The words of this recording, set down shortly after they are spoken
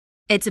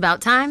It's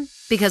about time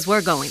because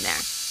we're going there.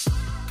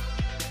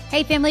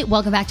 Hey family,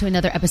 welcome back to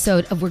another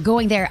episode of We're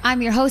Going There.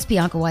 I'm your host,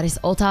 Bianca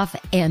Juarez-Olthoff.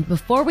 And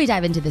before we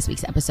dive into this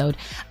week's episode,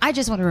 I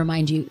just want to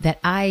remind you that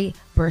I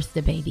birthed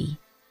a baby.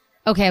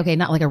 Okay,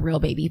 not like a real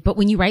baby, but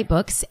when you write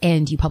books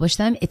and you publish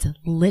them, it's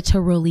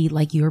literally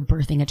like you're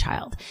birthing a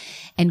child.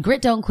 And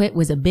Grit Don't Quit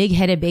was a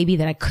big-headed baby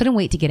that I couldn't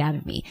wait to get out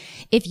of me.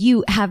 If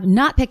you have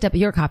not picked up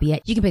your copy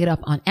yet, you can pick it up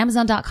on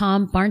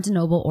Amazon.com, Barnes &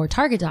 Noble, or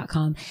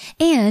Target.com.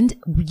 And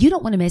you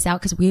don't want to miss out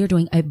because we are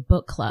doing a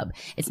book club.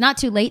 It's not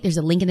too late. There's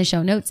a link in the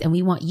show notes, and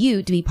we want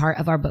you to be part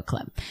of our book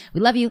club.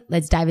 We love you.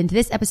 Let's dive into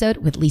this episode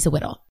with Lisa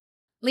Whittle.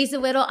 Lisa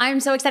Whittle,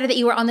 I'm so excited that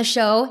you were on the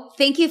show.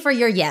 Thank you for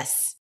your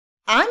yes.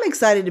 I'm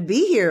excited to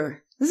be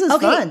here. This is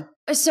fun.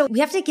 So we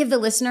have to give the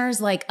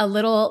listeners like a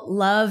little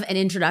love and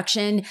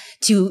introduction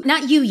to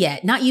not you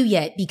yet,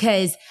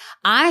 because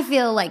I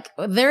feel like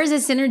there is a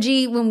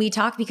synergy when we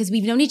talk because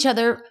we've known each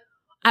other.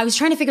 I was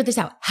trying to figure this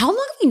out. How long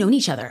have we known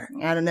each other?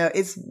 I don't know.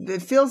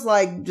 It feels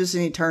like just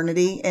an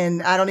eternity,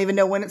 and I don't even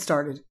know when it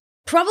started.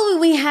 Probably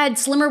we had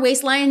slimmer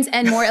waistlines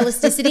and more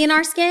elasticity in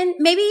our skin.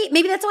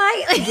 Maybe that's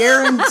why.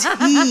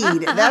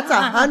 Guaranteed. That's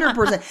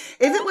 100%.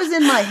 If it was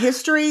in my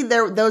history,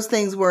 those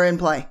things were in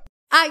play.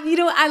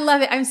 I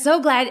love it. I'm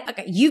so glad.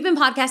 Okay, you've been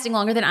podcasting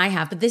longer than I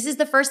have, but this is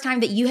the first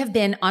time that you have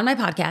been on my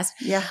podcast.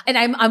 Yeah. And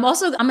I'm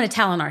going to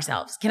tell on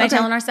ourselves. Can I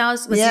tell on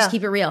ourselves? Let's just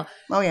keep it real.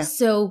 Oh yeah.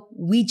 So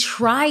we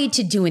tried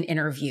to do an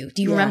interview.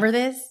 Do you remember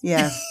this?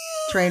 Yes.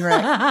 Train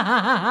wreck.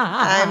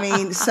 I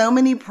mean, so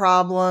many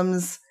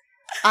problems.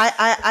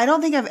 I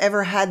don't think I've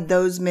ever had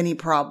those many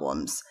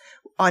problems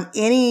on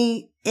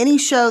any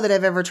show that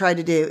I've ever tried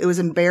to do. It was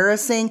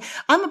embarrassing.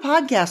 I'm a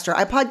podcaster.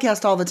 I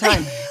podcast all the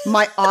time.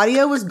 My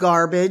audio was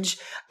garbage.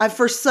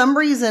 For some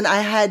reason, I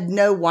had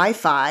no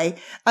Wi-Fi.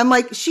 I'm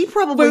like, she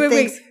probably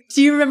thinks. Wait.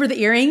 Do you remember the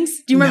earrings?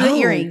 Do you remember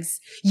the earrings?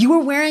 You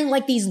were wearing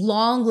like these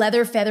long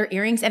leather feather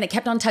earrings and it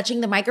kept on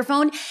touching the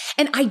microphone.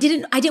 And I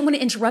didn't want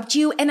to interrupt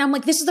you. And I'm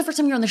like, this is the first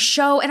time you're on the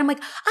show. And I'm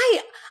like,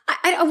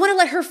 I want to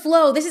let her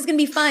flow. This is going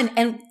to be fun.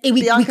 And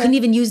we couldn't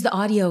even use the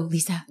audio,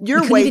 Lisa.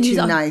 You're way too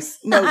nice.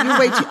 No, you're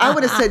way too. I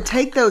would have said,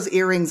 take those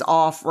earrings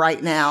off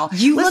right now.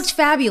 You looked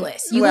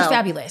fabulous. You looked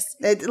fabulous.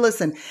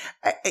 Listen,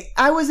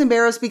 I was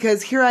embarrassed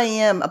because here I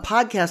am, a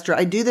podcaster.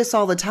 I do this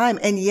all the time.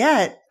 And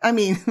yet, I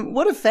mean,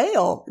 what a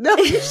fail. No,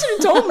 you should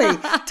have told me.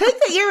 Take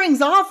the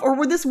earrings off or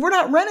we're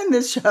not running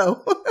this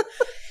show.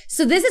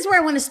 So this is where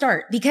I want to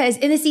start because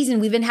in this season,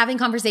 we've been having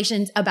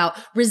conversations about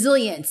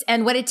resilience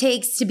and what it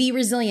takes to be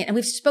resilient. And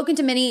we've spoken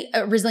to many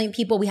resilient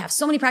people. We have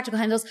so many practical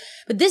handles,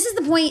 but this is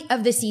the point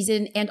of this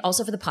season and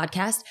also for the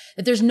podcast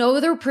that there's no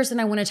other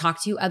person I want to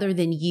talk to other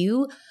than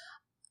you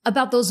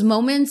about those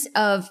moments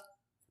of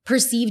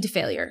perceived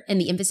failure. And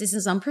the emphasis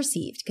is on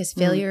perceived because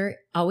failure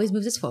always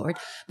moves us forward,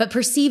 but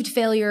perceived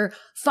failure,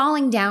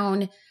 falling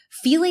down,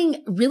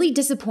 feeling really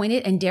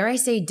disappointed and dare I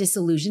say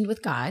disillusioned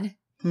with God.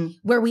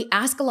 Where we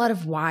ask a lot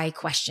of why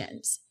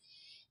questions.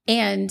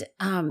 And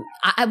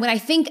when I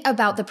think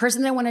about the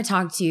person that I want to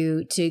talk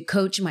to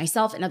coach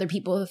myself and other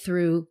people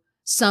through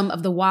some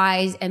of the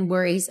whys and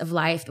worries of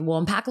life that we'll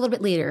unpack a little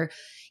bit later,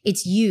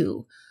 it's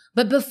you.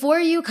 But before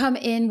you come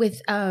in with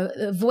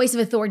a voice of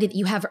authority that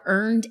you have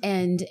earned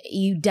and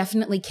you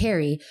definitely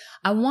carry,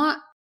 I want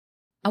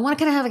to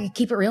kind of have like a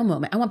keep it real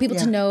moment. I want people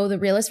to know the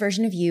realest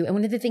version of you. And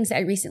one of the things that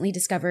I recently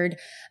discovered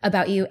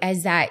about you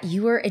is that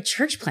you were a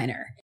church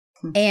planner.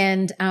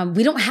 And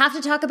we don't have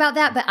to talk about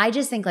that, but I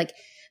just think like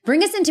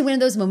bring us into one of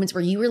those moments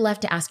where you were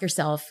left to ask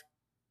yourself,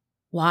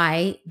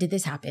 why did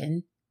this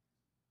happen?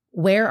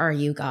 Where are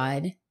you,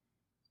 God?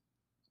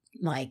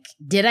 Like,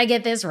 did I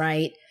get this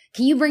right?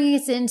 Can you bring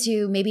us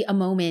into maybe a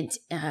moment?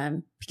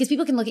 Because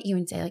people can look at you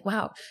and say like,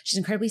 wow, she's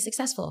incredibly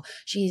successful.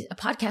 She's a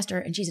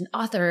podcaster and she's an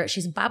author.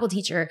 She's a Bible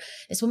teacher.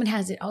 This woman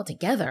has it all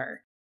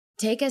together.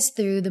 Take us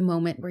through the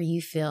moment where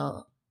you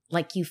feel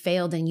like you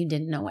failed and you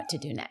didn't know what to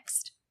do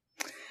next.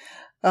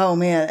 Oh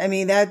man. I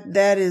mean,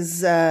 that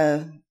is,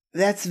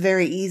 that's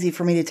very easy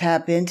for me to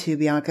tap into,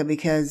 Bianca,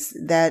 because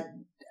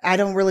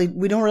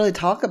we don't really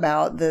talk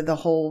about the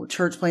whole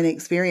church planting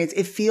experience.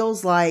 It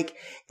feels like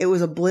it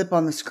was a blip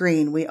on the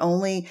screen. We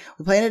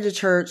planted a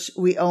church.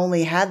 We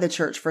only had the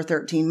church for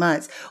 13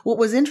 months. What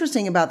was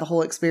interesting about the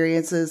whole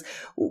experience is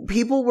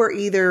people were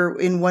either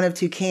in one of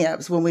two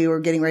camps when we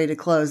were getting ready to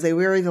close. They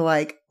were either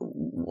like,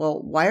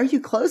 well, why are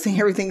you closing?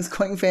 Everything's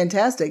going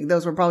fantastic.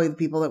 Those were probably the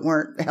people that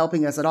weren't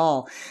helping us at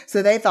all.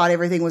 So they thought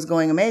everything was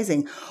going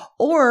amazing.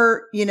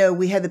 Or,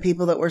 we had the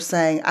people that were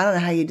saying, I don't know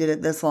how you did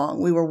it this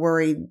long. We were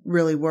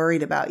really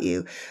worried about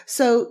you.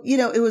 So,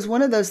 it was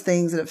one of those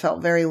things that it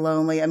felt very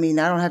lonely. I mean,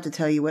 I don't have to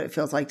tell you what it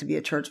feels like to be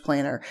a church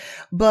planner,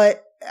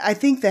 but I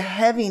think the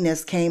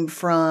heaviness came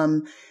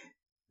from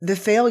the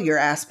failure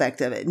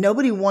aspect of it.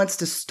 Nobody wants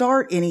to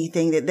start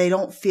anything that they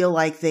don't feel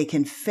like they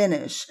can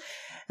finish.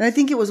 And I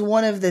think it was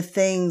one of the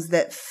things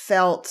that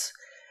felt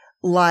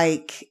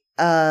like,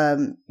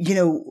 when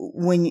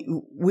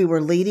we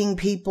were leading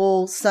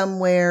people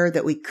somewhere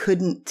that we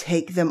couldn't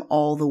take them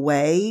all the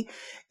way,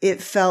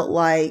 it felt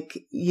like,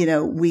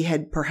 we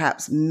had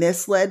perhaps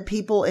misled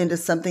people into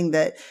something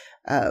that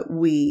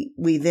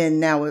we then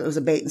now it was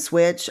a bait and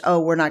switch. Oh,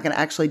 we're not going to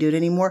actually do it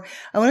anymore.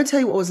 I want to tell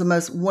you what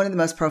was one of the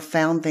most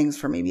profound things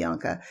for me,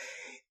 Bianca.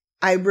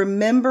 I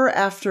remember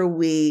after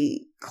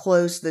we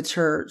closed the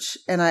church,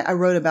 and I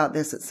wrote about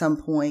this at some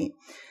point,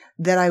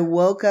 that I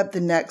woke up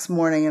the next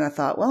morning and I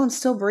thought, well, I'm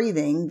still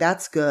breathing.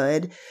 That's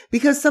good.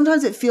 Because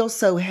sometimes it feels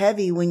so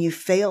heavy when you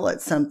fail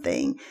at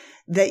something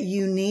that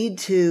you need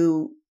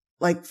to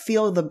like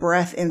feel the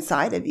breath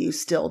inside of you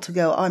still to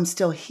go, oh, I'm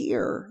still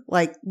here.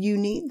 Like you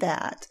need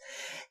that.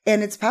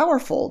 And it's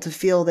powerful to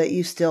feel that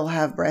you still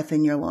have breath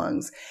in your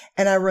lungs.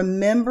 And I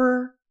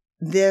remember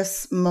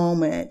this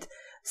moment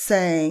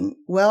saying,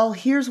 well,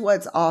 here's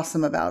what's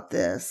awesome about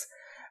this.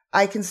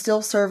 I can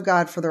still serve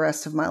God for the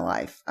rest of my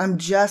life. I'm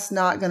just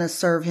not going to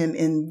serve him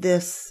in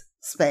this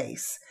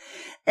space.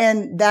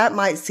 And that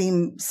might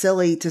seem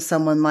silly to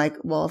someone like,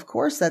 well, of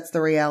course, that's the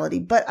reality.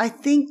 But I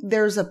think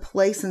there's a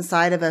place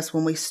inside of us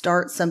when we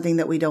start something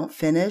that we don't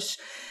finish,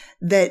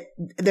 that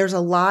there's a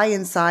lie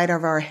inside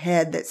of our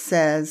head that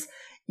says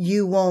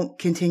you won't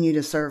continue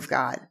to serve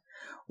God.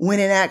 When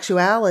in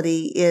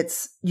actuality,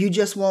 it's you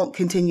just won't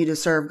continue to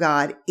serve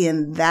God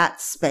in that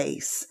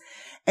space.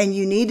 And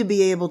you need to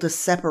be able to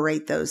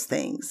separate those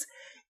things.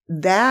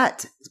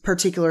 That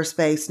particular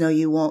space, no,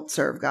 you won't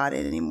serve God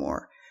in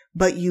anymore.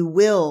 But you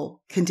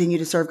will continue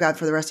to serve God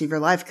for the rest of your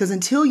life, because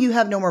until you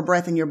have no more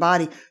breath in your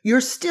body,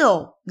 you're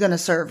still going to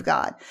serve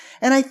God.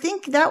 And I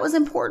think that was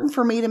important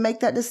for me to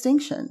make that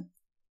distinction.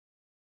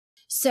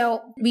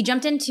 So we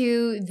jumped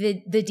into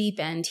the deep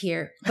end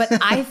here, but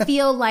I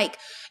feel like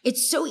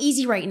it's so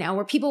easy right now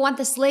where people want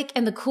the slick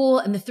and the cool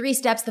and the 3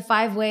 steps, the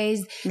 5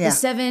 ways, the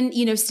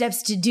 7,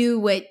 steps to do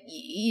what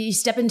you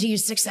step into your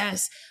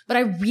success. But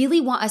I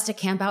really want us to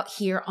camp out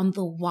here on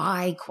the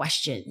why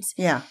questions.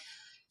 Yeah.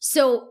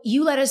 So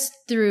you led us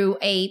through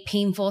a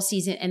painful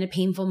season and a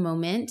painful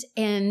moment.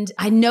 And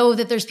I know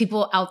that there's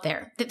people out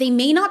there that they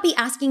may not be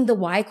asking the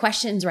why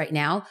questions right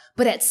now,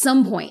 but at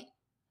some point,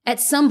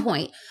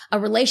 a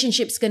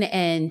relationship's going to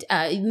end.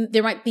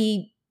 There might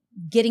be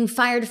getting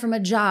fired from a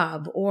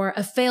job or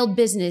a failed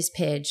business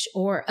pitch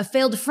or a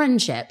failed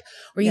friendship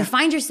where you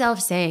find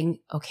yourself saying,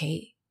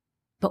 okay,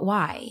 but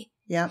why?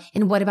 Yeah.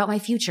 And what about my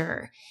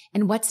future?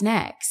 And what's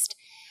next?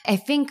 I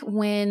think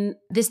when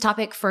this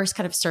topic first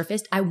kind of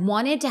surfaced, I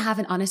wanted to have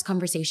an honest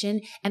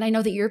conversation. And I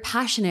know that you're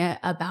passionate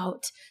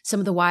about some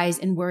of the whys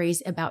and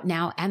worries about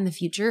now and the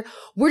future.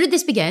 Where did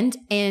this begin?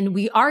 And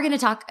we are going to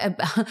talk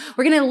about,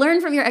 we're going to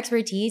learn from your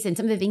expertise and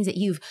some of the things that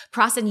you've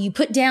processed and you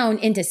put down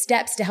into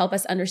steps to help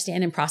us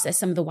understand and process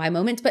some of the why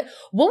moments. But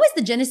what was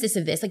the genesis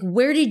of this? Like,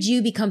 where did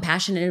you become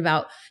passionate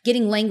about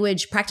getting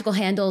language, practical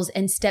handles,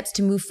 and steps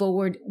to move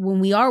forward when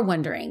we are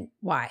wondering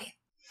why?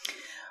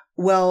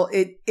 Well,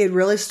 it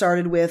really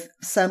started with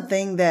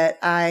something that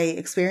I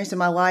experienced in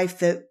my life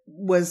that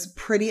was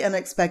pretty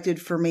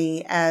unexpected for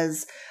me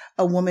as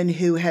a woman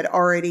who had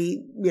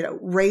already,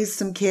 raised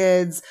some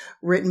kids,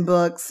 written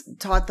books,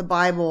 taught the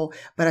Bible,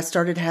 but I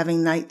started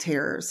having night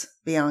terrors,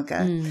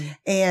 Bianca.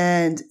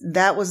 And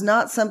that was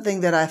not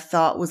something that I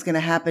thought was going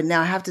to happen.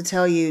 Now, I have to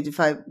tell you, if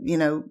I,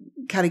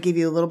 kind of give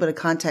you a little bit of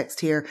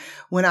context here,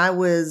 when I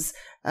was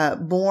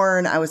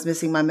born, I was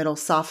missing my middle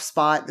soft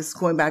spot. This is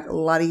going back a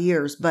lot of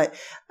years, but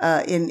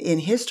in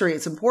history,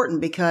 it's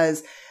important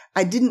because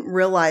I didn't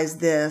realize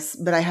this,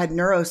 but I had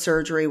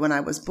neurosurgery when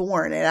I was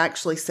born. It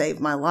actually saved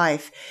my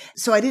life.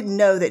 So I didn't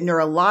know that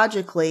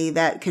neurologically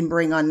that can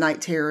bring on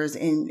night terrors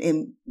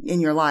in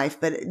your life,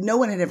 but no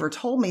one had ever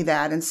told me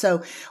that. And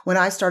so when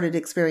I started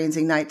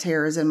experiencing night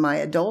terrors in my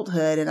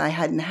adulthood, and I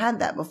hadn't had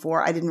that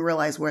before, I didn't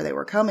realize where they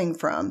were coming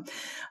from.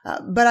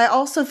 But I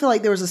also feel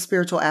like there was a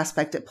spiritual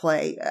aspect at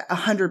play,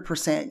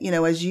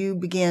 100%. As you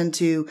begin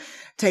to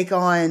take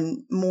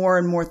on more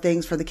and more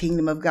things for the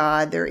kingdom of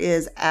God, there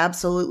is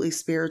absolutely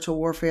spiritual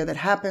warfare that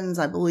happens.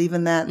 I believe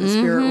in that in the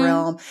spirit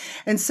realm.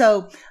 And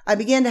so I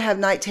began to have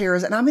night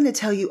terrors, and I'm going to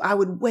tell you, I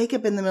would wake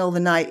up in the middle of the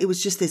night. It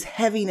was just this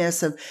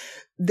heaviness of,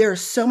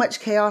 there's so much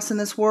chaos in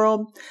this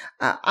world.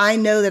 I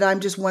know that I'm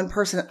just one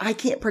person. I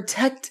can't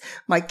protect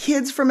my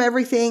kids from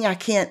everything. I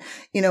can't,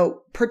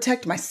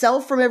 protect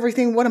myself from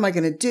everything. What am I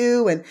going to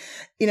do? And,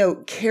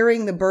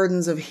 carrying the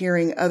burdens of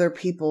hearing other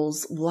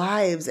people's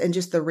lives and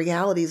just the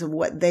realities of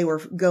what they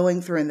were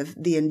going through and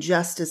the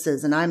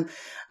injustices. And I'm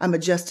a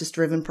justice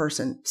driven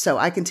person. So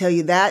I can tell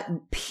you that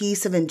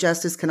piece of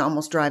injustice can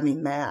almost drive me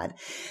mad.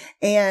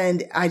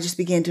 And I just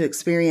began to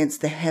experience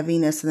the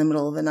heaviness in the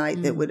middle of the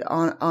night that would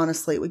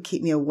honestly, it would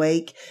keep me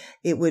awake.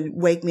 It would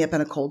wake me up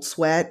in a cold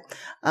sweat.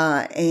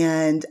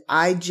 And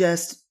I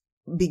just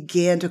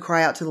began to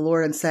cry out to the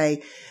Lord and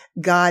say,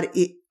 God,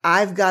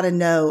 I've got to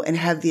know and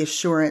have the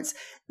assurance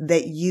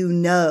that you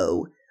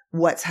know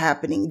what's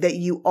happening, that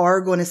you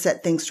are going to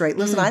set things straight.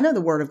 Listen, I know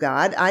the word of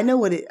God. I know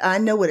what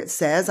it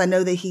says. I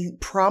know that he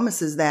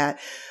promises that,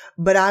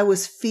 but I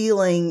was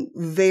feeling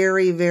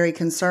very, very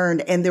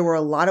concerned. And there were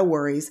a lot of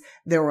worries.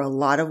 There were a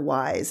lot of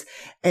whys.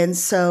 And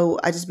so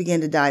I just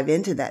began to dive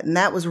into that. And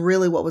that was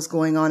really what was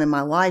going on in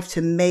my life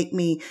to make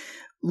me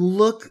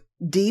look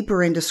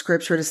deeper into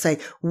scripture to say,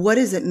 what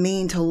does it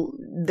mean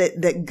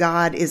that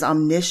God is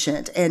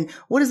omniscient? And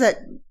what does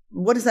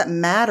that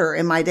matter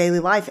in my daily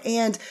life?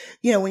 And,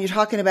 when you're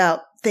talking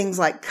about things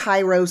like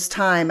Kairos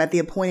time, at the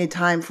appointed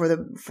time for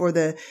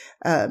the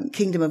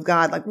kingdom of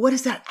God, like, what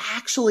does that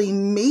actually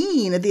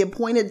mean at the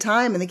appointed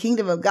time in the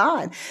kingdom of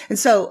God? And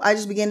so I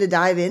just began to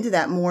dive into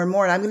that more and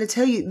more. And I'm going to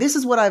tell you, this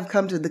is what I've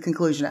come to the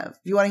conclusion of.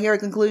 You want to hear a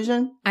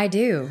conclusion? I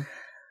do.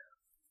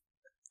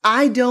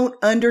 I don't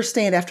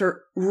understand,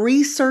 after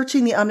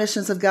researching the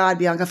omniscience of God,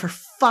 Bianca, for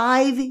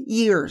 5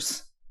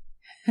 years,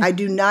 I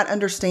do not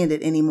understand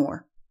it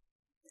anymore.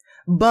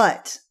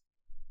 But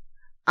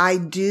I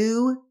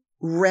do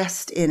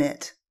rest in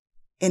it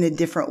in a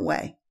different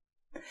way.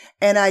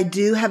 And I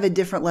do have a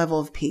different level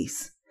of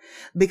peace,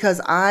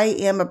 because I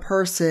am a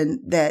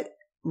person that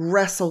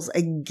wrestles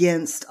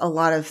against a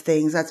lot of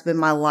things. That's been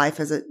my life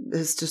as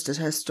just a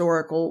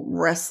historical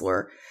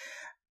wrestler.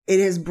 It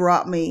has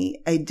brought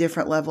me a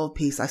different level of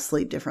peace. I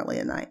sleep differently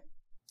at night.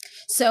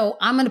 So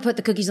I'm going to put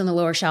the cookies on the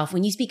lower shelf.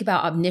 When you speak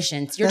about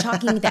omniscience, you're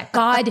talking that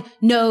God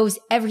knows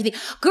everything.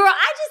 Girl,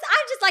 I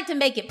just like to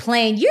make it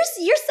plain. You're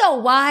so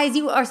wise.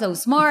 You are so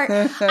smart.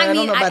 I don't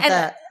know about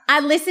that. I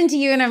listen to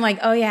you and I'm like,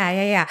 oh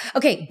yeah.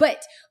 Okay.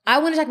 But I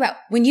want to talk about,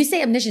 when you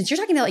say omniscience, you're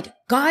talking about like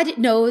God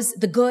knows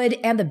the good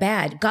and the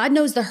bad. God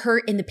knows the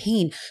hurt and the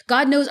pain.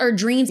 God knows our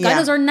dreams. God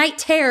knows our night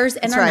terrors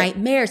and our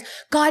nightmares.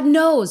 God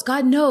knows.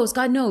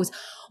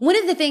 One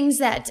of the things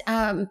that,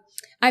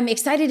 I'm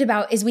excited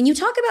about is when you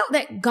talk about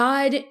that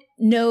God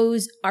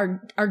knows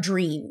our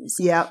dreams.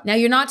 Yeah. Now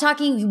we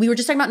were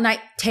just talking about night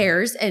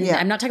terrors, and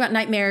I'm not talking about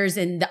nightmares,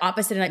 and the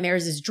opposite of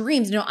nightmares is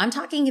dreams. No, I'm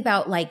talking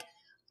about like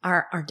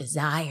our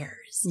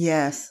desires.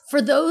 Yes.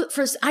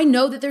 I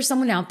know that there's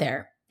someone out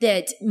there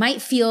that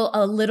might feel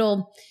a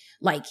little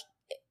like,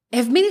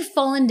 have maybe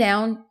fallen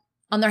down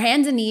on their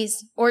hands and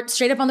knees or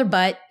straight up on their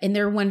butt, and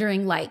they're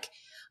wondering like,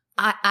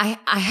 I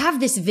have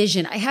this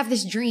vision. I have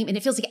this dream, and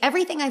it feels like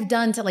everything I've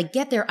done to like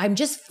get there, I'm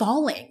just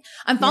falling.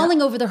 I'm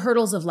falling over the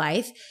hurdles of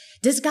life.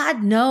 Does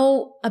God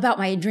know about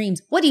my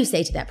dreams? What do you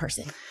say to that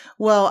person?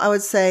 Well, I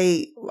would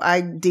say I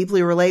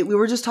deeply relate. We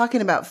were just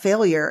talking about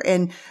failure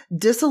and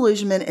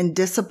disillusionment and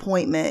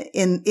disappointment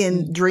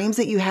in dreams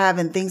that you have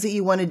and things that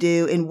you want to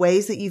do, in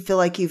ways that you feel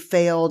like you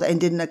failed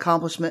and didn't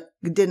accomplish.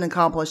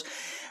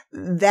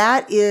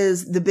 That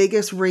is the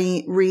biggest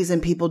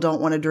reason people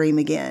don't want to dream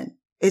again.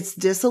 It's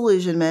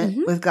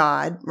disillusionment with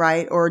God,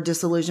 right? Or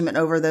disillusionment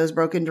over those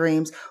broken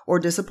dreams, or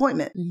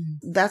disappointment.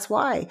 That's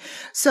why.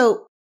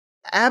 So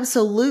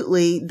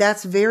absolutely,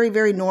 that's very,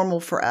 very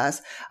normal for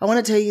us. I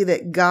want to tell you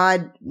that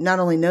God not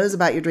only knows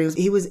about your dreams,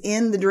 He was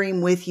in the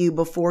dream with you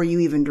before you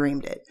even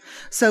dreamed it.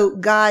 So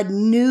God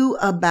knew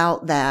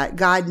about that.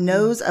 God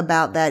knows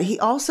about that. He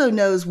also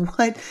knows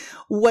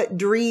what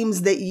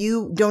dreams that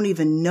you don't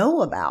even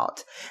know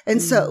about. And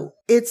so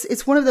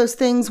it's one of those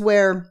things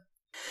where,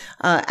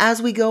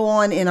 as we go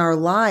on in our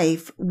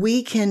life,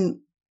 we can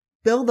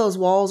build those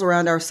walls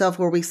around ourselves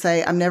where we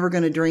say, I'm never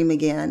going to dream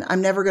again.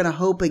 I'm never going to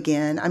hope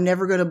again. I'm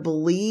never going to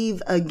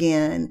believe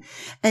again.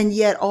 And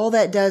yet all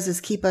that does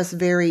is keep us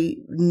very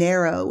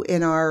narrow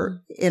in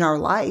our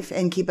life,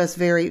 and keep us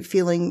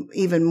feeling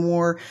even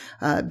more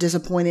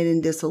disappointed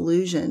and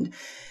disillusioned.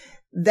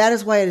 That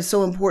is why it is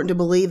so important to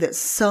believe that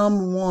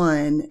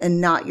someone,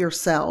 and not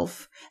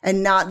yourself,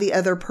 and not the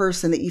other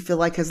person that you feel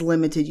like has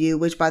limited you,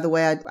 which, by the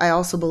way, I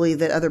also believe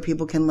that other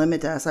people can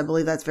limit us. I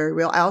believe that's very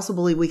real. I also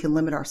believe we can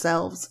limit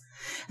ourselves.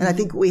 And I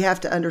think we have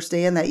to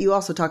understand that. You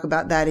also talk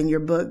about that in your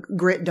book,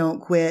 Grit, Don't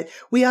Quit.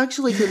 We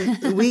actually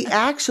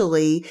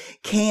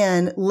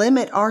can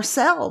limit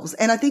ourselves.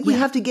 And I think we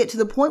have to get to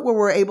the point where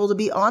we're able to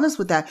be honest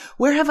with that.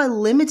 Where have I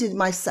limited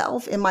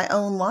myself in my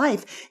own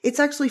life? It's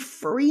actually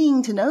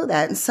freeing to know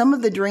that. And some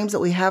of the dreams that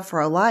we have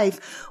for our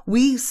life,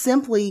 we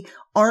simply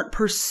aren't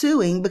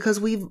pursuing because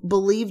we've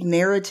believed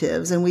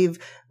narratives and we've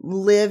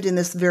lived in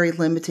this very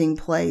limiting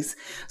place.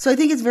 So I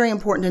think it's very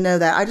important to know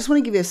that. I just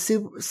want to give you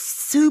a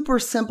super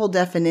simple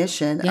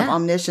definition of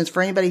omniscience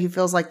for anybody who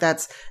feels like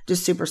that's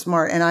just super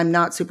smart. And I'm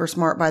not super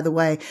smart, by the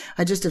way.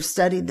 I just have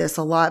studied this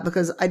a lot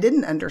because I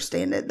didn't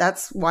understand it.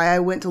 That's why I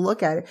went to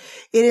look at it.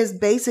 It is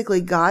basically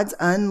God's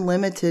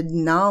unlimited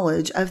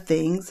knowledge of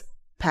things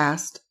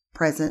past,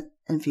 present,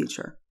 and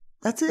future.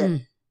 That's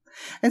it.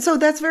 And so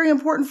that's very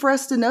important for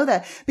us to know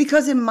that,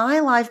 because in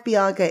my life,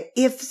 Bianca,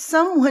 if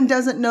someone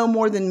doesn't know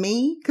more than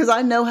me, because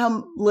I know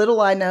how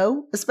little I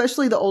know,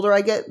 especially the older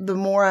I get, the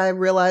more I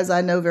realize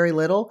I know very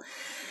little.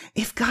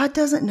 If God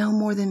doesn't know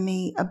more than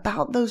me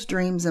about those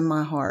dreams in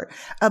my heart,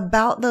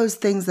 about those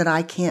things that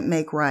I can't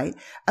make right,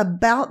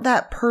 about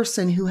that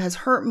person who has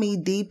hurt me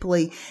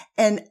deeply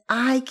and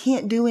I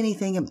can't do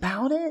anything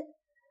about it,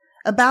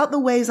 about the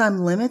ways I'm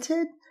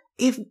limited,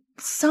 if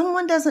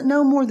someone doesn't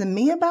know more than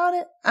me about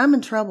it, I'm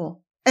in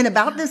trouble. And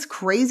about this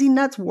crazy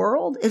nuts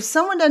world, if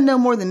someone doesn't know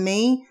more than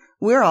me,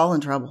 we're all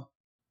in trouble.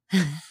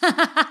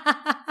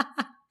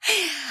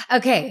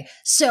 Okay.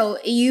 So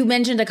you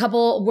mentioned a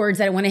couple words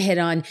that I want to hit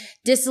on: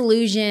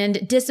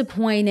 disillusioned,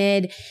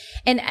 disappointed.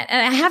 And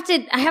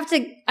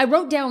I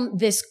wrote down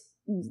this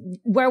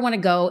where I want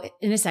to go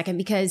in a second,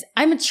 because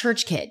I'm a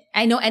church kid.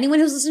 I know anyone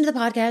who's listened to the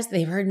podcast,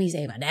 they've heard me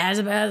say, my dad's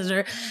a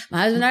pastor,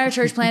 my husband and I are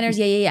church planners.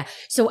 Yeah.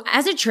 So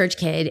as a church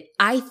kid,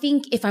 I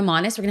think, if I'm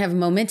honest, we're going to have a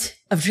moment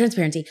of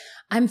transparency.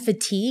 I'm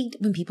fatigued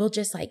when people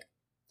just like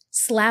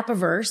slap a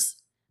verse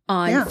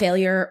on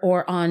failure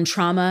or on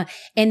trauma,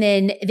 and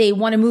then they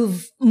want to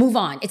move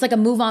on. It's like a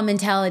move on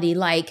mentality.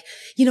 Like,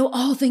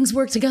 all things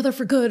work together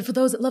for good for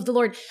those that love the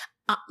Lord.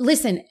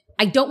 Listen,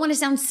 I don't want to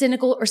sound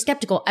cynical or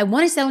skeptical. I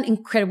want to sound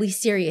incredibly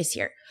serious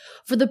here.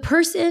 For the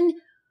person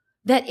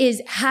that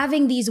is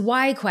having these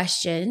why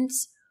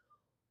questions,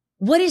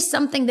 what is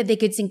something that they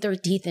could sink their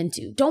teeth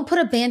into? Don't put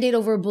a Band-Aid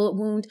over a bullet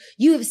wound.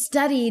 You have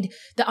studied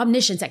the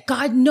omniscience, that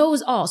God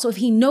knows all. So if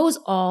he knows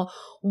all,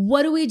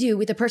 what do we do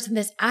with the person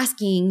that's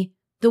asking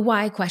the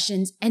why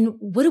questions? And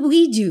what do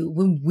we do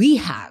when we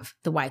have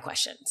the why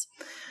questions?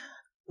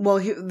 Well,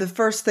 the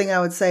first thing I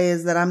would say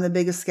is that I'm the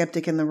biggest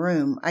skeptic in the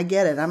room. I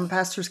get it. I'm a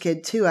pastor's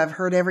kid too. I've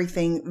heard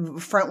everything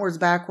frontwards,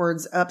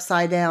 backwards,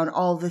 upside down,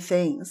 all the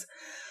things.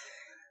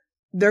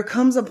 There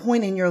comes a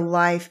point in your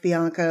life,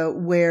 Bianca,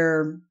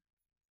 where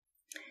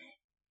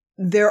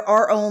there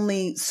are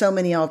only so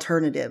many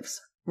alternatives,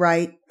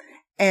 right?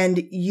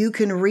 And you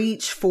can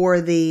reach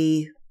for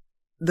the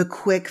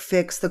quick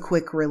fix, the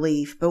quick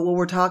relief. But what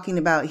we're talking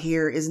about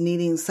here is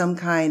needing some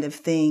kind of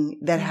thing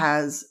that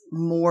has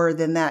more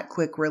than that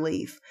quick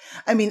relief.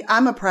 I mean,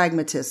 I'm a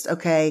pragmatist,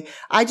 okay?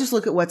 I just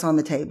look at what's on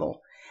the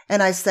table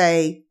and I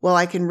say, well,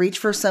 I can reach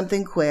for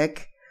something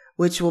quick,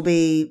 which will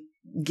be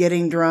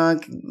getting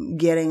drunk,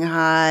 getting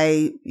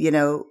high,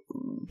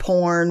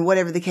 porn,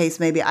 whatever the case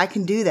may be. I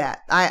can do that.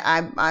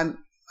 I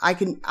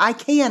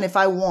can if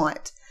I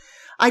want.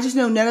 I just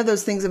know none of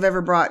those things have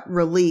ever brought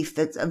relief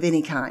that's of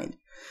any kind.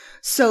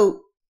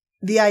 So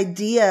the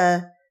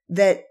idea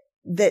that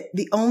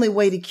the only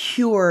way to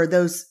cure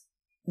those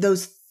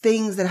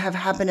things that have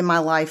happened in my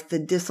life, the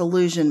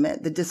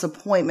disillusionment, the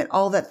disappointment,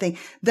 all that thing,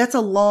 that's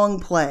a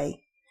long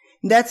play.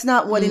 That's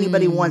not what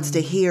anybody wants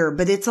to hear,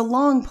 but it's a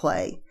long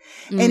play.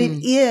 And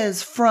it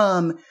is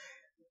from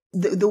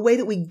the way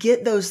that we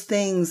get those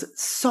things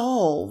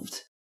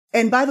solved.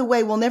 And by the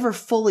way,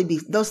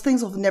 those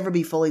things will never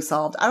be fully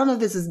solved. I don't know if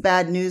this is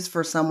bad news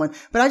for someone,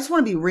 but I just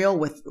want to be real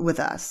with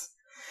us.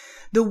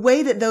 The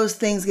way that those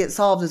things get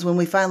solved is when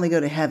we finally go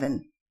to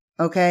heaven.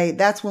 Okay.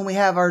 That's when we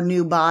have our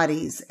new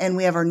bodies and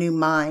we have our new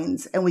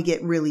minds and we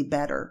get really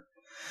better.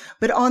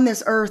 But on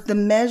this earth, the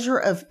measure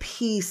of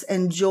peace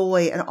and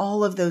joy and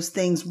all of those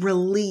things,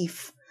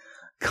 relief,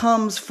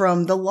 comes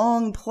from the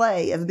long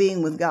play of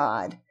being with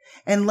God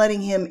and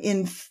letting him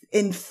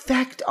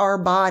infect our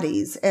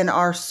bodies and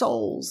our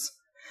souls.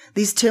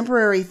 These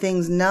temporary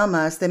things numb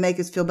us. They make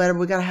us feel better. But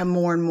we got to have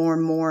more and more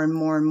and more and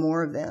more and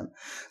more of them.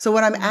 So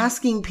what I'm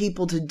asking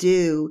people to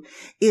do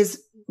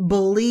is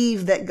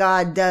believe that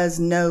God does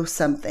know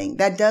something.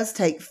 That does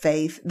take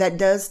faith. That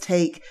does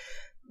take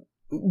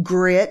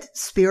grit,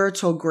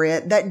 spiritual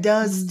grit. That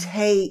does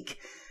take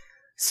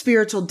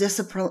spiritual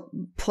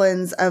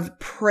disciplines of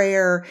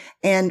prayer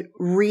and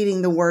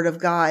reading the word of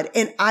God.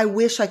 And I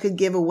wish I could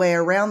give a way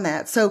around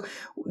that. So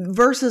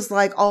verses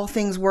like all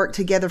things work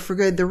together for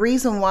good. The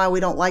reason why we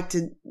don't like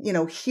to,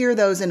 hear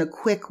those in a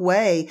quick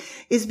way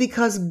is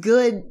because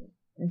good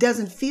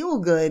doesn't feel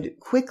good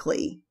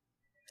quickly.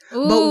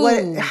 Ooh. But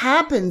what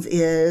happens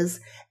is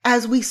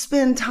as we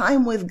spend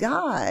time with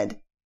God,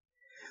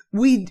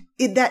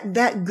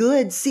 that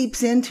good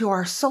seeps into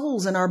our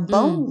souls and our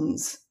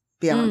bones,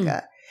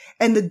 Bianca.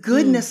 And the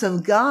goodness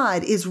of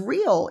God is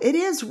real. It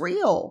is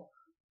real.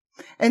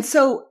 And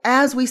so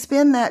as we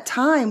spend that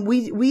time,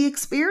 we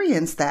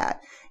experience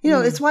that.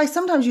 It's why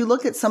sometimes you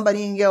look at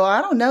somebody and go, I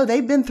don't know,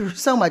 they've been through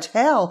so much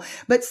hell,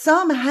 but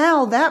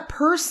somehow that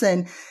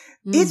person,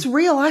 it's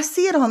real. I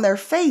see it on their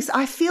face.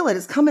 I feel it.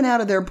 It's coming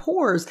out of their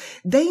pores.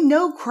 They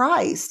know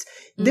Christ.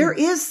 There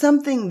is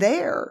something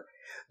there.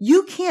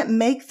 You can't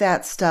make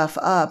that stuff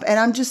up. And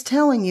I'm just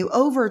telling you,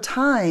 over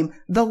time,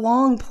 the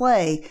long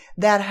play,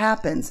 that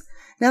happens.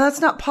 Now,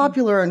 that's not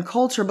popular in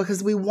culture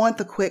because we want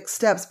the quick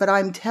steps, but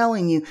I'm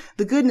telling you,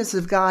 the goodness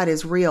of God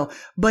is real,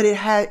 but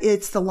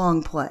it's the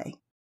long play.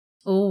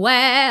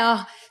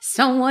 Well,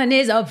 someone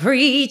is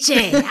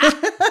preaching.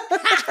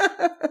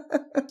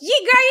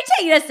 Girl, you're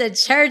taking us to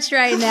church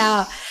right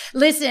now.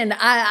 Listen,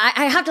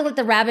 I have to let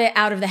the rabbit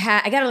out of the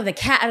hat. I got to let the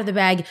cat out of the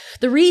bag.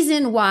 The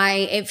reason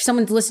why, if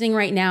someone's listening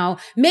right now,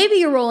 maybe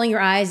you're rolling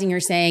your eyes and you're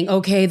saying,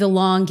 okay, the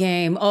long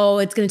game. Oh,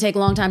 it's going to take a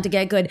long time to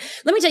get good.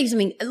 Let me tell you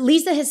something.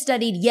 Lisa has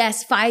studied,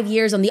 5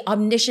 years on the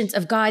omniscience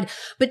of God,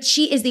 but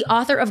she is the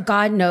author of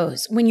God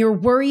Knows When Your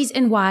Worries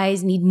and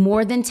Whys Need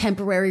More Than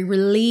Temporary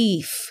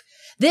Relief.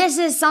 This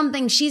is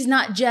something she's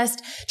not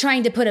just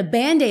trying to put a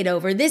Band-Aid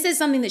over. This is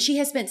something that she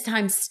has spent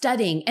time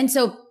studying. And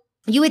so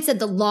you had said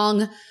the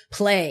long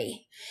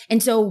play.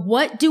 And so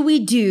what do we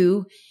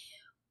do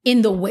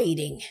in the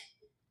waiting?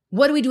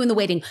 What do we do in the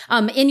waiting?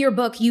 In your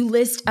book, you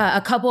list a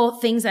couple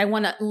things that I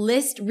want to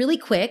list really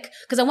quick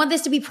because I want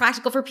this to be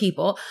practical for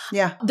people.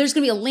 Yeah. There's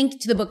going to be a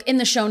link to the book in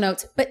the show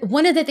notes. But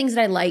one of the things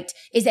that I liked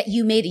is that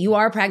you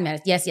are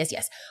pragmatic. Yes, yes,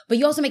 yes. But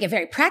you also make it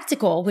very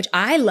practical, which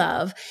I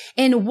love.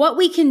 And what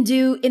we can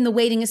do in the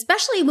waiting,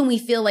 especially when we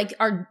feel like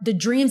the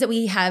dreams that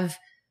we have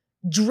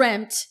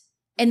dreamt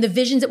and the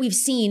visions that we've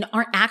seen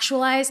aren't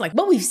actualized. Like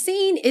what we've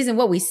seen isn't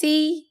what we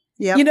see.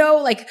 Yep. You know,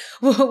 like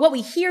what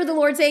we hear the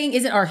Lord saying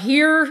isn't our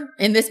here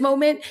in this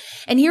moment.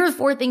 And here are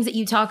 4 things that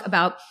you talk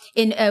about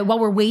in while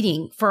we're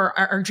waiting for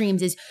our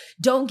dreams is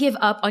don't give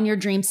up on your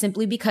dreams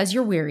simply because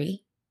you're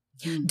weary.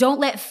 Don't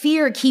let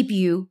fear keep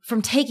you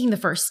from taking the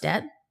first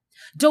step.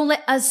 Don't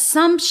let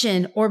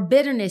assumption or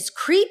bitterness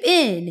creep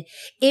in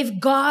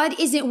if God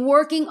isn't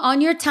working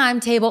on your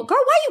timetable. Girl,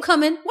 why are you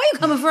coming? Why are you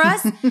coming for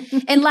us?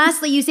 And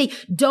lastly, you say,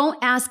 don't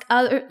ask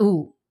I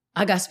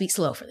got to speak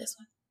slow for this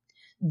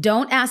one.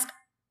 Don't ask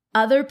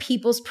other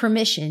people's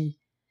permission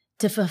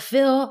to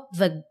fulfill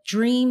the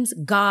dreams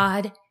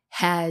God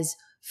has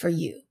for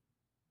you.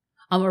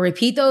 I'm going to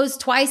repeat those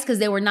twice because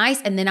they were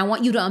nice. And then I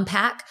want you to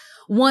unpack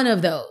one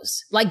of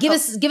those. Like give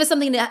us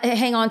something to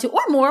hang on to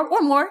or more.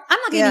 I'm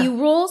not giving you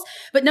rules,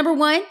 but number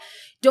 1,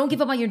 don't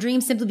give up on your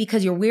dreams simply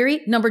because you're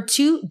weary. Number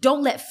 2,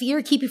 don't let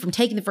fear keep you from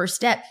taking the first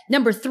step.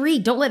 Number 3,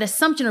 don't let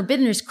assumption or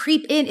bitterness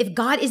creep in if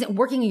God isn't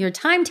working on your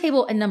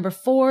timetable. And number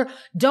 4,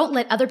 don't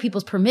let other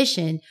people's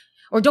permission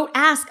or don't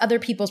ask other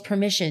people's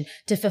permission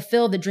to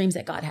fulfill the dreams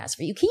that God has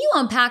for you. Can you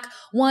unpack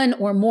one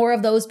or more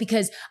of those?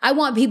 Because I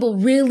want people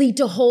really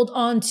to hold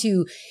on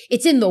to,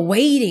 it's in the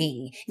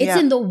waiting. It's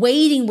in the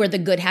waiting where the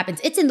good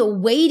happens. It's in the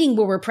waiting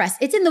where we're pressed.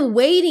 It's in the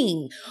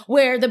waiting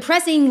where the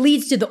pressing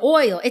leads to the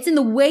oil. It's in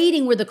the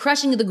waiting where the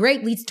crushing of the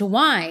grape leads to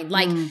wine.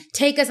 Like,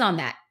 take us on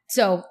that.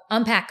 So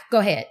unpack, go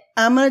ahead.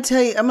 I'm going to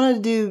tell you, I'm going to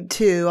do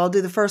 2. I'll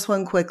do the first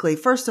one quickly.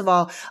 First of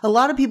all, a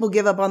lot of people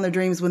give up on their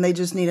dreams when they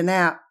just need a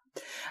nap.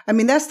 I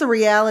mean, that's the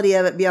reality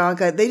of it,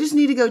 Bianca. They just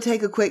need to go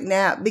take a quick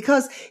nap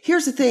because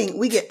here's the thing.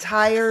 We get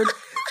tired.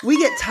 We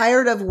get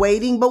tired of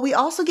waiting, but we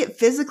also get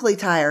physically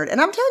tired.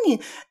 And I'm telling you,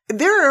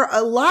 there are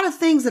a lot of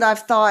things that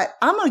I've thought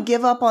I'm going to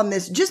give up on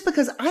this just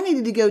because I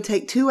needed to go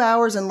take 2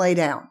 hours and lay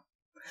down.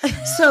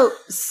 So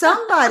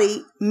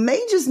somebody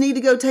may just need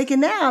to go take a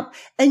nap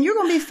and you're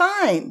going to be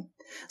fine.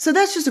 So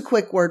that's just a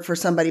quick word for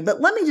somebody,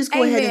 but let me just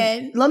go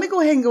ahead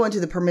and go into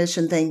the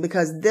permission thing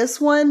because this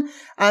one,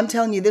 I'm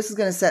telling you, this is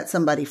going to set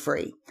somebody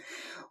free.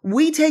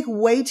 We take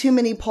way too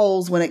many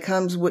polls when it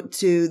comes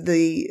to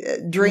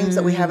the dreams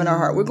that we have in our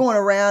heart. We're going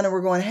around and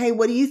we're going, hey,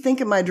 what do you think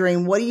of my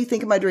dream? What do you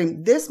think of my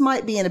dream? This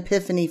might be an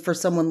epiphany for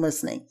someone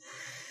listening.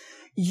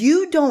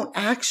 You don't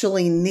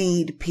actually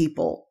need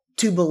people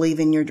to believe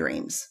in your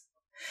dreams.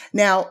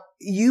 Now,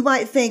 you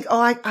might think, oh,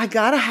 I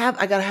gotta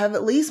have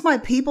at least my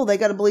people. They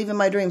got to believe in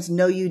my dreams.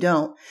 No, you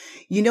don't.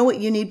 You know what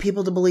you need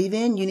people to believe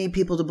in? You need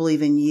people to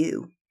believe in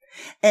you.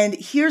 And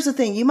here's the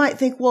thing. You might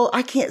think, well,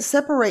 I can't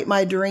separate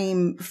my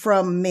dream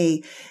from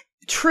me.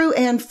 True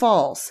and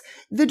false.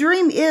 The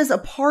dream is a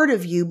part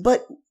of you,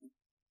 but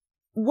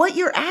what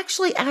you're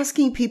actually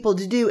asking people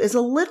to do is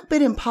a little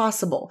bit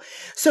impossible.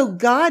 So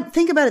God,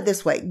 think about it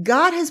this way.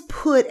 God has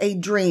put a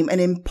dream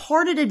and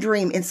imparted a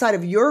dream inside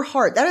of your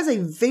heart. That is a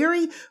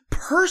very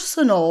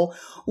personal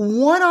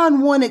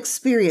one-on-one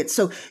experience.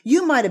 So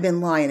you might have been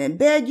lying in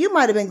bed. You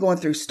might have been going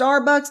through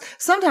Starbucks.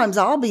 Sometimes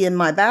I'll be in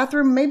my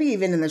bathroom, maybe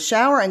even in the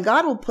shower, and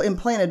God will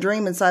implant a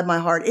dream inside my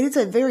heart. It's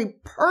a very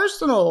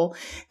personal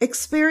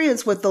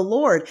experience with the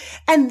Lord.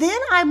 And then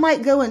I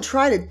might go and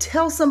try to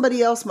tell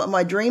somebody else what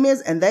my dream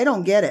is, and they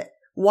don't get it.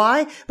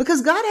 Why?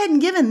 Because God hadn't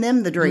given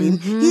them the dream.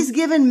 He's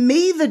given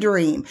me the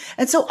dream.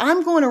 And so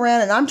I'm going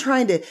around and I'm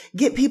trying to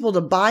get people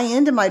to buy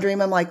into my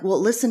dream. I'm like,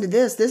 well, listen to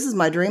this. This is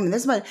my dream. And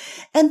this is my,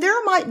 and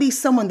there might be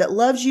someone that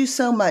loves you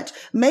so much.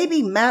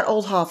 Maybe Matt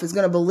Oldhoff is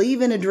going to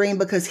believe in a dream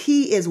because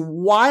he is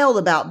wild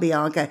about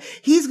Bianca.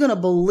 He's going to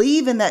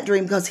believe in that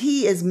dream because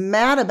he is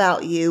mad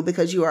about you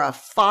because you are a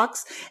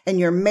fox and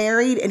you're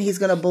married, and he's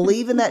going to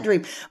believe in that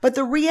dream. But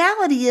the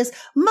reality is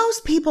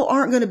most people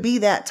aren't going to be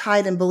that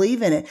tight and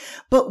believe in it.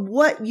 But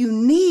what you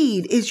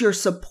need is your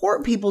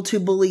support people to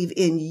believe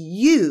in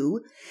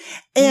you,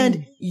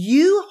 and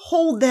you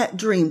hold that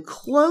dream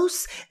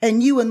close,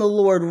 and you and the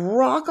Lord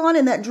rock on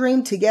in that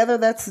dream together.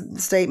 That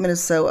statement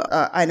is so,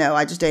 I know,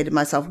 I just dated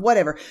myself,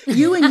 whatever.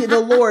 You and the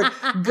Lord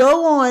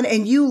go on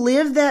and you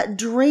live that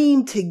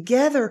dream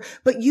together,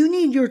 but you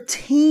need your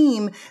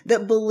team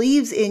that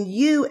believes in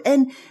you,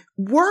 and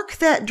work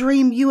that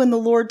dream, you and the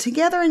Lord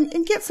together,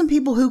 and get some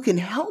people who can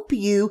help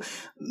you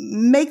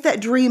make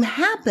that dream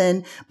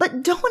happen.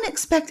 But don't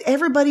expect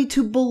everybody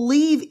to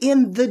believe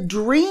in the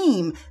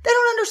dream. They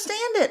don't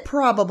understand it,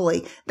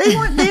 probably. They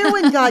weren't there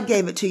when God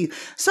gave it to you.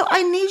 So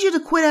I need you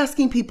to quit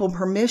asking people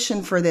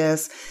permission for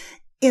this.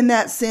 In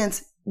that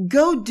sense,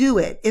 go do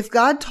it. If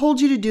God told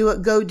you to do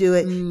it, go do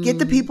it. Get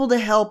the people to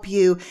help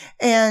you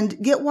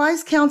and get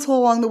wise counsel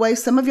along the way.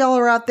 Some of y'all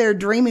are out there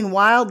dreaming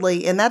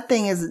wildly, and that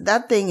thing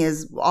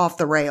is off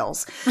the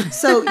rails.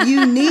 So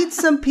you need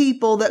some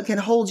people that can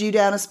hold you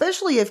down,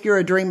 especially if you're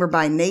a dreamer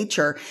by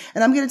nature.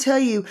 And I'm going to tell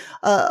you,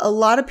 a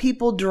lot of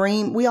people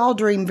dream. We all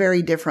dream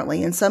very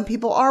differently. And some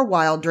people are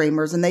wild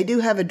dreamers, and they do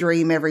have a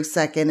dream every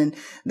second, and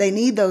they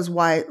need those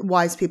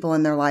wise people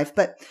in their life.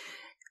 But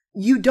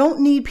you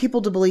don't need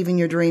people to believe in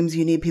your dreams.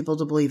 You need people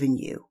to believe in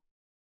you.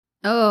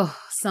 Oh,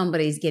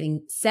 somebody's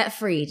getting set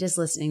free just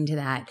listening to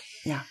that.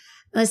 Yeah.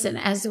 Listen,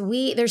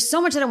 there's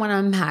so much that I want to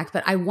unpack,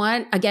 but I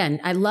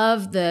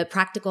love the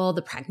practical,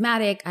 the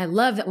pragmatic. I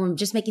love that we're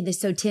just making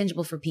this so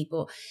tangible for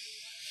people.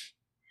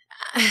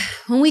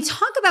 When we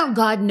talk about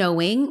God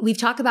knowing, we've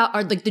talked about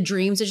the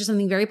dreams are just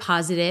something very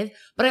positive,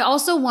 but I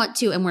also want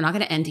to, and we're not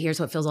going to end here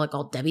so it feels like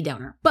all Debbie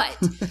Downer, but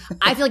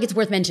I feel like it's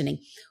worth mentioning.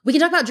 We can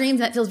talk about dreams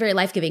that feels very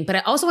life-giving, but I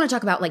also want to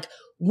talk about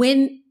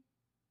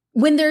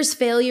when there's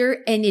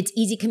failure and it's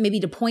easy maybe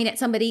to point at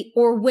somebody,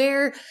 or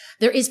where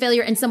there is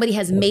failure and somebody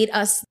has made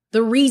us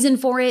the reason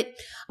for it,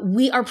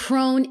 we are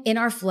prone in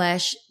our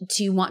flesh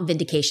to want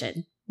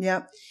vindication.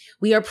 Yep.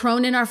 We are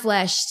prone in our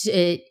flesh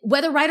to,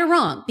 whether right or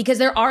wrong, because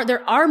there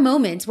are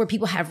moments where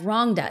people have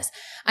wronged us.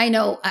 I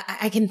know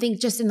I can think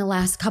just in the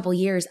last couple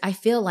years, I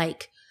feel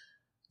like,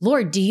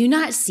 Lord, do you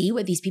not see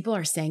what these people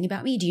are saying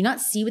about me? Do you not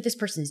see what this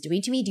person is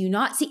doing to me? Do you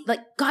not see,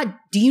 God,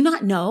 do you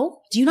not know?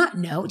 Do you not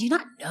know? Do you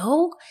not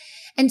know?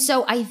 And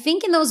so I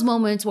think in those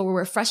moments where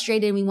we're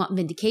frustrated and we want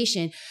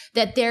vindication,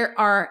 that there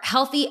are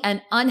healthy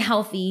and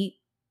unhealthy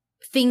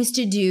things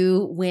to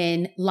do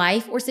when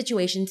life or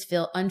situations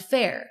feel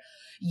unfair.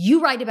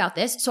 You write about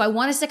this. So I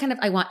want us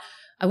to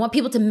I want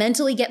people to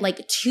mentally get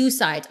two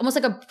sides, almost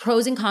like a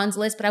pros and cons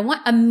list, but I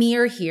want a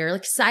mirror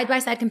here, side by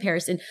side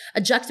comparison,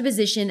 a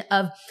juxtaposition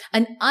of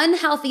an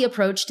unhealthy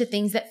approach to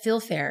things that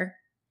feel fair.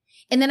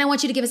 And then I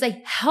want you to give us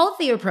a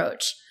healthy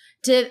approach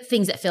to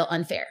things that feel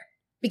unfair.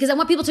 Because I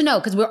want people to know,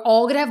 because we're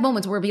all going to have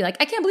moments where we'll be like,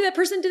 I can't believe that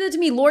person did that to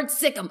me. Lord,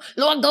 sick them.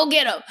 Lord, go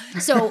get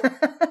them. So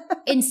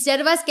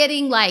instead of us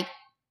getting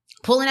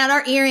pulling out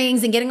our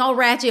earrings and getting all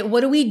ratchet,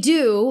 what do we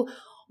do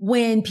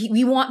when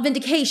we want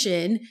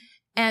vindication?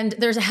 And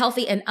there's a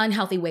healthy and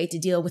unhealthy way to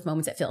deal with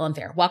moments that feel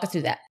unfair. Walk us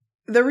through that.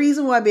 The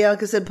reason why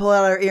Bianca said pull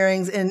out her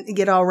earrings and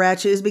get all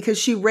ratchet is because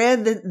she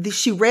read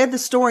the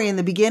story in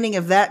the beginning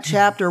of that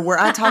chapter where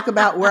I talk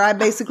about where I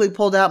basically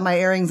pulled out my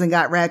earrings and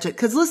got ratchet.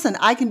 Because listen,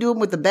 I can do them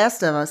with the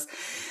best of us.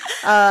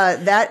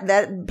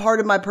 That part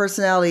of my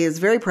personality is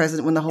very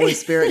present when the Holy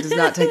Spirit does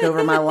not take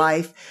over my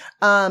life.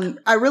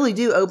 I really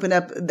do open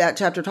up that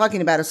chapter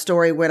talking about a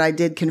story when I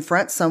did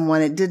confront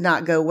someone. It did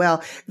not go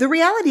well. The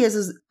reality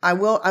is I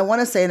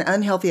want to say an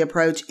unhealthy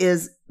approach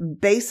is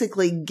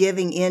basically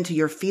giving in to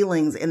your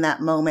feelings in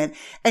that moment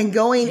and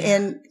going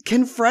and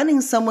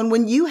confronting someone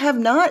when you have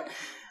not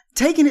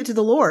taken it to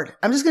the Lord.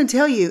 I'm just going to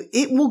tell you,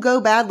 it will go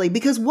badly,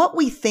 because what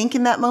we think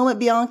in that moment,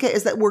 Bianca,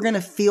 is that we're going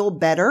to feel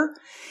better.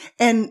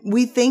 And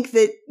we think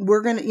that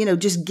we're going to,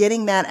 just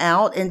getting that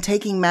out and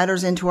taking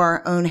matters into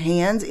our own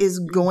hands is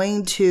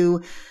going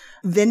to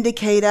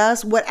vindicate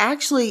us. What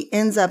actually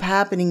ends up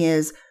happening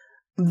is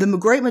the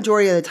great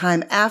majority of the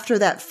time after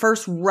that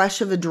first rush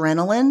of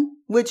adrenaline,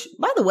 which,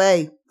 by the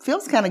way,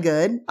 feels kind of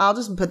good. I'll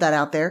just put that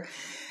out there.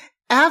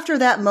 After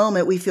that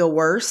moment, we feel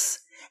worse.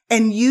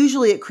 And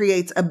usually it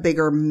creates a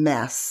bigger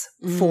mess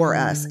for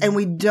us. And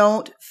we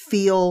don't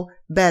feel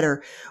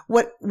better.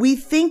 What we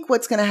think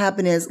what's going to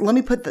happen is, let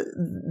me put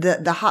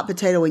the hot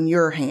potato in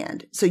your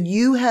hand. So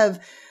you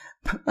have,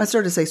 I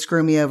started to say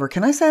screw me over.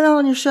 Can I say that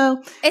on your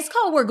show? It's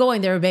called We're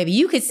Going There, baby.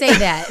 You could say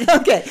that.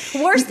 Okay.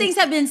 Worse things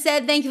have been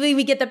said. Thankfully,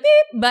 we get the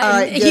beep button. All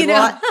right, good.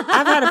 Well,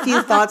 I've had a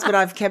few thoughts, but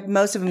I've kept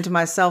most of them to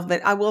myself.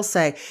 But I will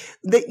say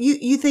that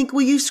you think,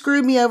 well, you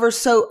screwed me over,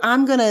 so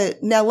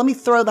now let me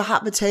throw the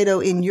hot potato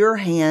in your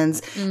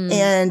hands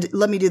and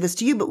let me do this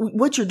to you. But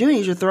what you're doing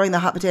is you're throwing the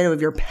hot potato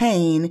of your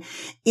pain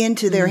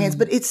into their hands,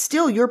 but it's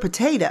still your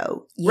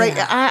potato, right?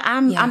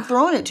 I'm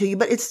throwing it to you,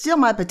 but it's still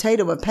my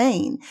potato of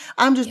pain.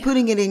 I'm just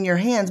putting it in your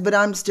hands, but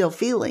I'm still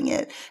feeling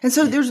it. And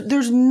so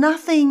there's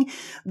nothing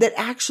that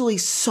actually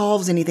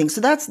solves anything.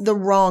 So that's the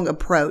wrong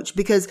approach,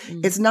 because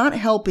it's not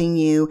helping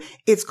you.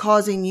 It's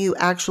causing you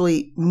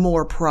actually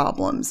more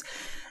problems.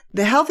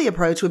 The healthy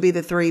approach would be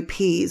the 3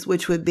 P's,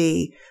 which would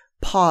be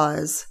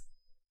pause,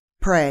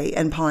 pray,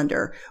 and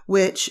ponder,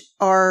 which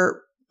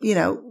are,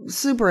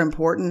 super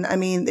important. I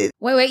mean,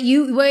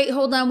 wait,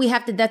 hold on.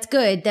 That's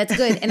good. That's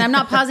good. And I'm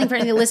not pausing for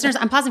any of the listeners.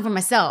 I'm pausing for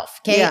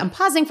myself. Okay. Yeah. I'm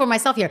pausing for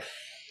myself here.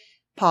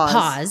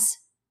 Pause.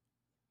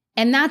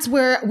 And that's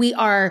where we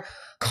are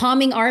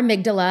calming our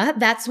amygdala.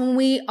 That's when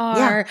we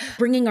are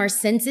bringing our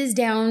senses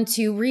down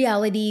to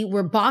reality.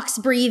 We're box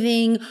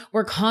breathing.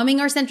 We're calming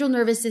our central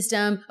nervous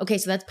system. Okay.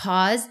 So that's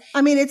pause.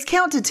 I mean, it's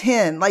count to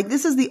 10.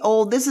 This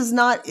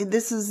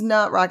is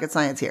not rocket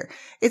science here.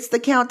 It's the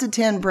count to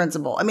 10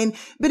 principle. I mean,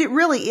 but it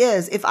really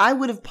is. If I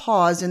would have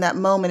paused in that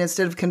moment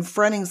instead of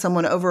confronting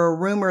someone over a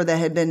rumor that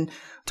had been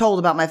told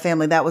about my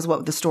family, that was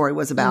what the story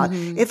was about.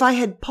 If I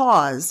had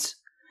paused,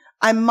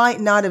 I might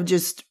not have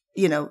just,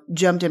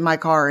 jumped in my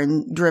car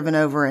and driven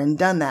over and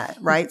done that,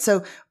 right?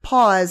 So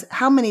pause.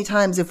 How many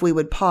times if we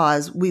would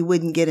pause, we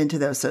wouldn't get into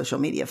those social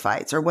media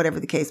fights or whatever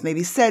the case may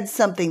be, said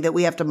something that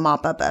we have to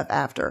mop up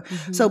after.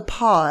 Mm-hmm. So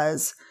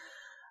pause,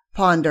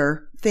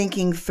 ponder,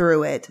 thinking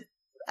through it,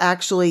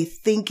 actually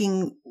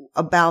thinking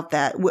about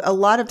that. A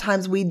lot of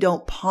times we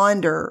don't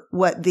ponder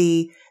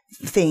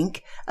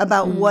think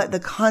about what the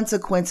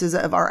consequences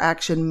of our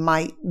action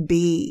might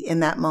be in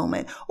that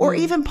moment, or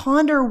even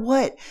ponder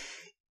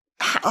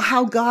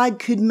how God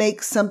could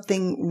make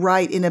something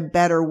right in a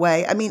better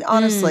way. I mean,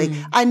 honestly,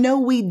 I know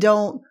we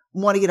don't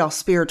want to get all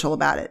spiritual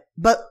about it,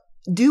 but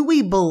do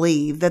we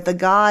believe that the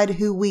God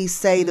who we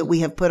say that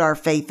we have put our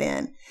faith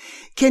in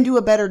can do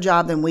a better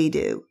job than we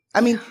do? I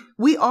mean,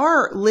 we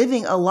are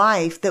living a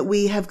life that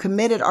we have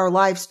committed our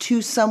lives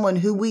to someone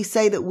who we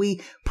say that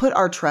we put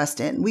our trust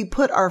in, we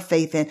put our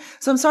faith in.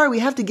 So I'm sorry, we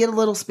have to get a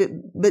little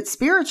bit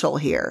spiritual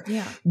here.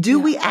 Yeah. Do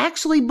we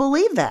actually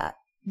believe that?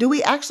 Do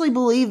we actually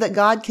believe that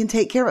God can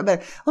take care of it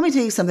better? Let me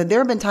tell you something. There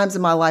have been times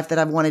in my life that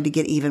I've wanted to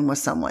get even with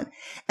someone,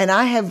 and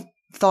I have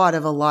thought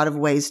of a lot of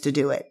ways to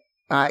do it.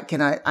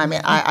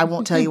 I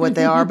won't tell you what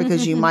they are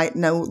because you might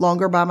no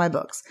longer buy my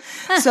books.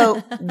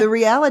 So the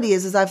reality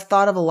is I've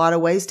thought of a lot of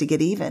ways to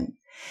get even.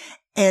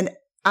 And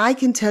I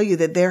can tell you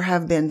that there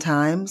have been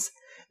times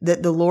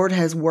that the Lord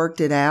has worked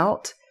it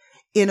out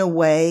in a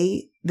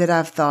way that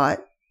I've thought,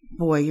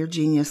 boy, you're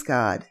genius,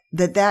 God,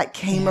 that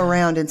came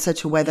around in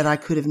such a way that I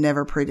could have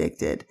never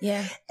predicted.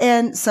 Yeah.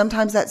 And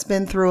sometimes that's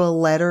been through a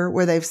letter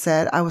where they've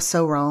said, I was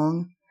so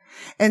wrong.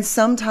 And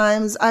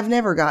sometimes I've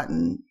never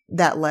gotten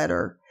that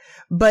letter,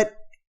 but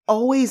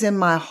always in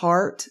my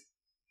heart,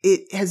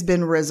 it has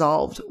been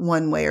resolved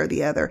one way or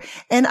the other.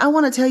 And I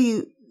want to tell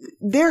you,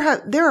 there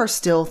are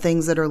still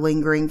things that are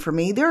lingering for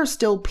me. There are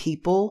still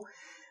people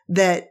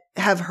that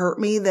have hurt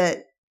me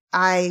that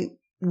I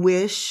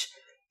wish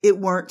it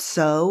weren't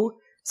so.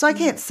 So I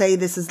can't say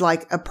this is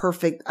like I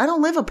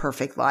don't live a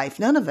perfect life.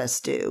 None of us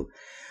do.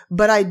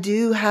 But I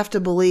do have to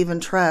believe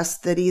and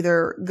trust that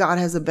either God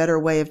has a better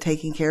way of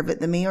taking care of it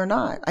than me or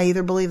not. I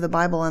either believe the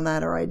Bible in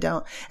that or I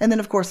don't. And then,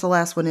 of course, the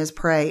last one is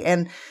pray.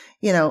 And,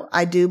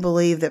 I do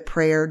believe that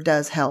prayer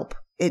does help.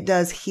 It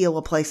does heal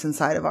a place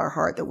inside of our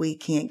heart that we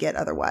can't get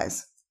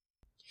otherwise.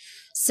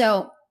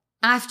 So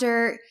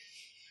after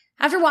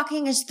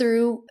walking us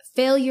through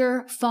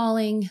failure,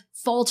 falling,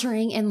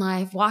 faltering in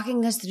life,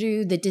 walking us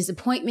through the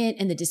disappointment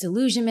and the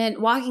disillusionment,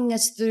 walking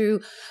us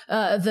through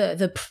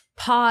the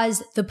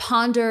pause, the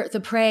ponder, the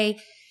pray,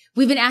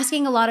 we've been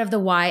asking a lot of the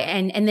why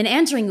and then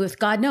answering with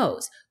God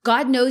knows.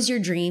 God knows your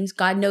dreams.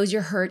 God knows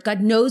your hurt.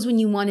 God knows when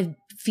you want to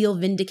feel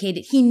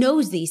vindicated. He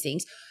knows these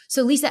things.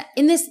 So Lisa,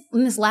 in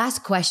this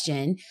last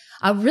question,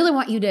 I really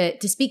want you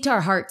to speak to our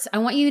hearts. I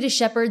want you to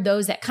shepherd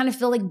those that kind of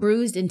feel like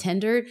bruised and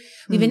tender.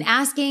 We've been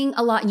asking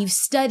a lot and you've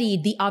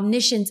studied the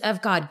omniscience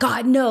of God.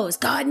 God knows,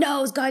 God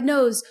knows, God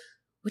knows,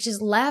 which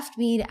has left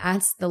me to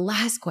ask the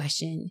last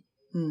question.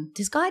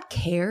 Does God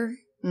care?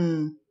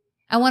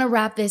 I want to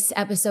wrap this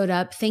episode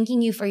up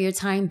thanking you for your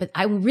time, but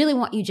I really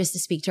want you just to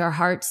speak to our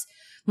hearts.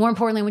 More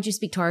importantly, I want you to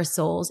speak to our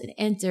souls and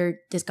answer,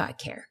 does God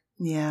care?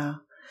 Yeah.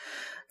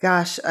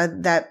 Gosh,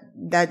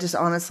 that just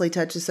honestly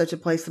touches such a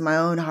place in my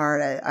own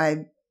heart.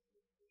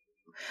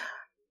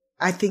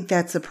 I think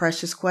that's a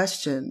precious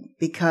question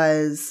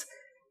because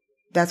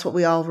that's what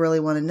we all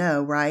really want to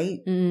know, right?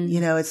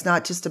 It's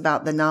not just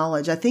about the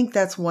knowledge. I think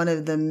that's one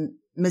of the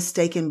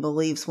mistaken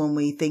beliefs when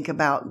we think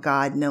about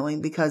God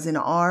knowing, because in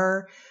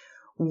our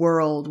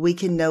world, we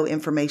can know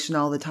information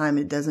all the time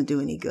and it doesn't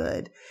do any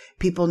good.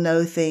 People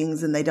know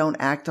things and they don't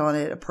act on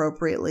it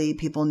appropriately.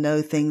 People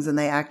know things and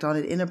they act on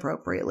it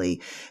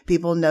inappropriately.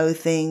 People know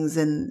things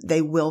and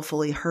they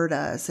willfully hurt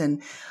us.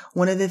 And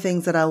one of the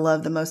things that I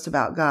love the most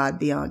about God,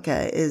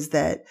 Bianca, is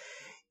that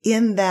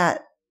in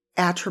that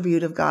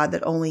attribute of God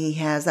that only He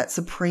has, that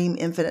supreme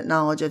infinite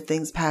knowledge of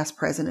things past,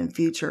 present, and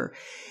future,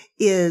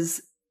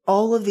 is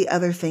all of the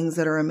other things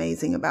that are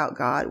amazing about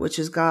God, which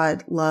is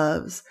God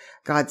loves,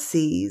 God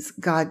sees,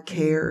 God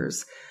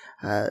cares.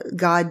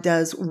 God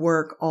does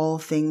work all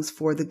things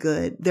for the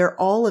good. They're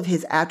all of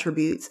His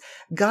attributes.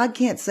 God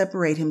can't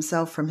separate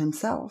Himself from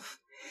Himself.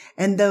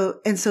 And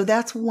so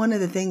that's one of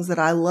the things that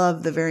I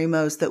love the very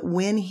most, that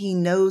when He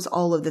knows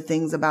all of the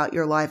things about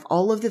your life,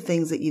 all of the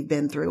things that you've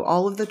been through,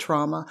 all of the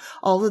trauma,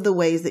 all of the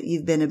ways that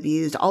you've been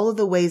abused, all of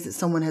the ways that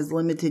someone has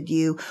limited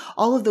you,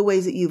 all of the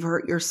ways that you've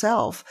hurt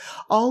yourself,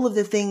 all of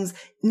the things,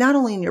 not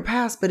only in your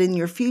past, but in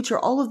your future,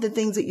 all of the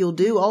things that you'll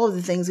do, all of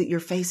the things that you're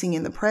facing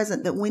in the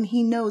present, that when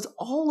He knows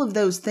all of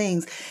those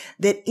things,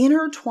 that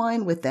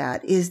intertwined with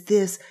that is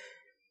this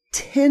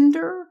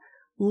tender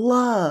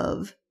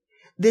love,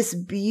 this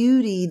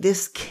beauty,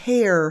 this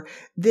care,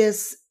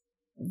 this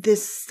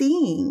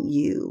seeing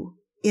you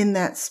in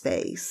that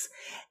space.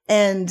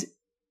 And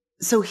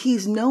so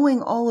He's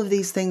knowing all of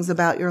these things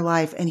about your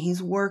life, and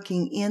He's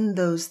working in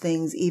those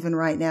things even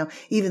right now,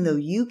 even though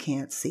you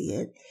can't see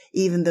it,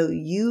 even though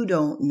you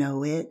don't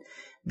know it.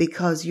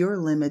 because you're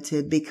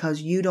limited,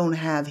 because you don't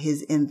have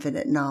his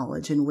infinite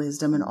knowledge and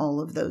wisdom and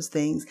all of those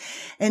things.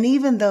 And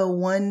even though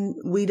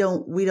we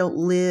don't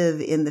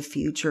live in the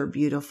future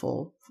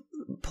beautiful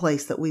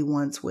place that we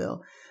once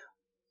will,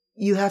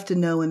 you have to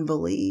know and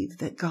believe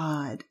that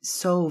God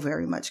so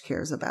very much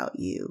cares about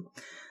you,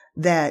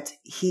 that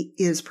he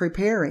is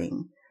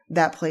preparing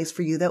that place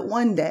for you, that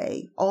one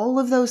day all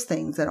of those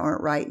things that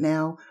aren't right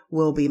now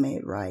will be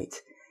made right,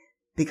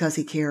 because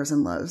he cares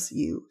and loves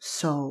you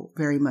so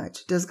very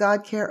much. Does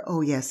God care?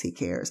 Oh, yes, he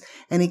cares.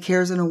 And he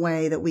cares in a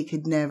way that we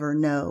could never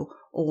know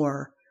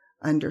or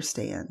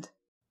understand.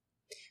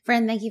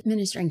 Friend, thank you for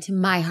ministering to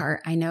my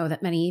heart. I know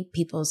that many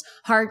people's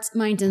hearts,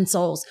 minds, and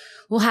souls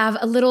will have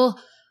a little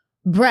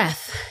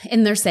breath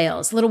in their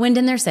sails, a little wind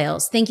in their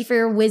sails. Thank you for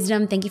your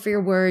wisdom. Thank you for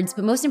your words.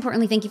 But most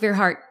importantly, thank you for your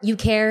heart. You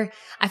care.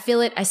 I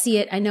feel it. I see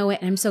it. I know it.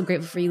 And I'm so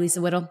grateful for you, Lisa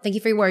Whittle. Thank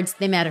you for your words.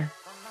 They matter.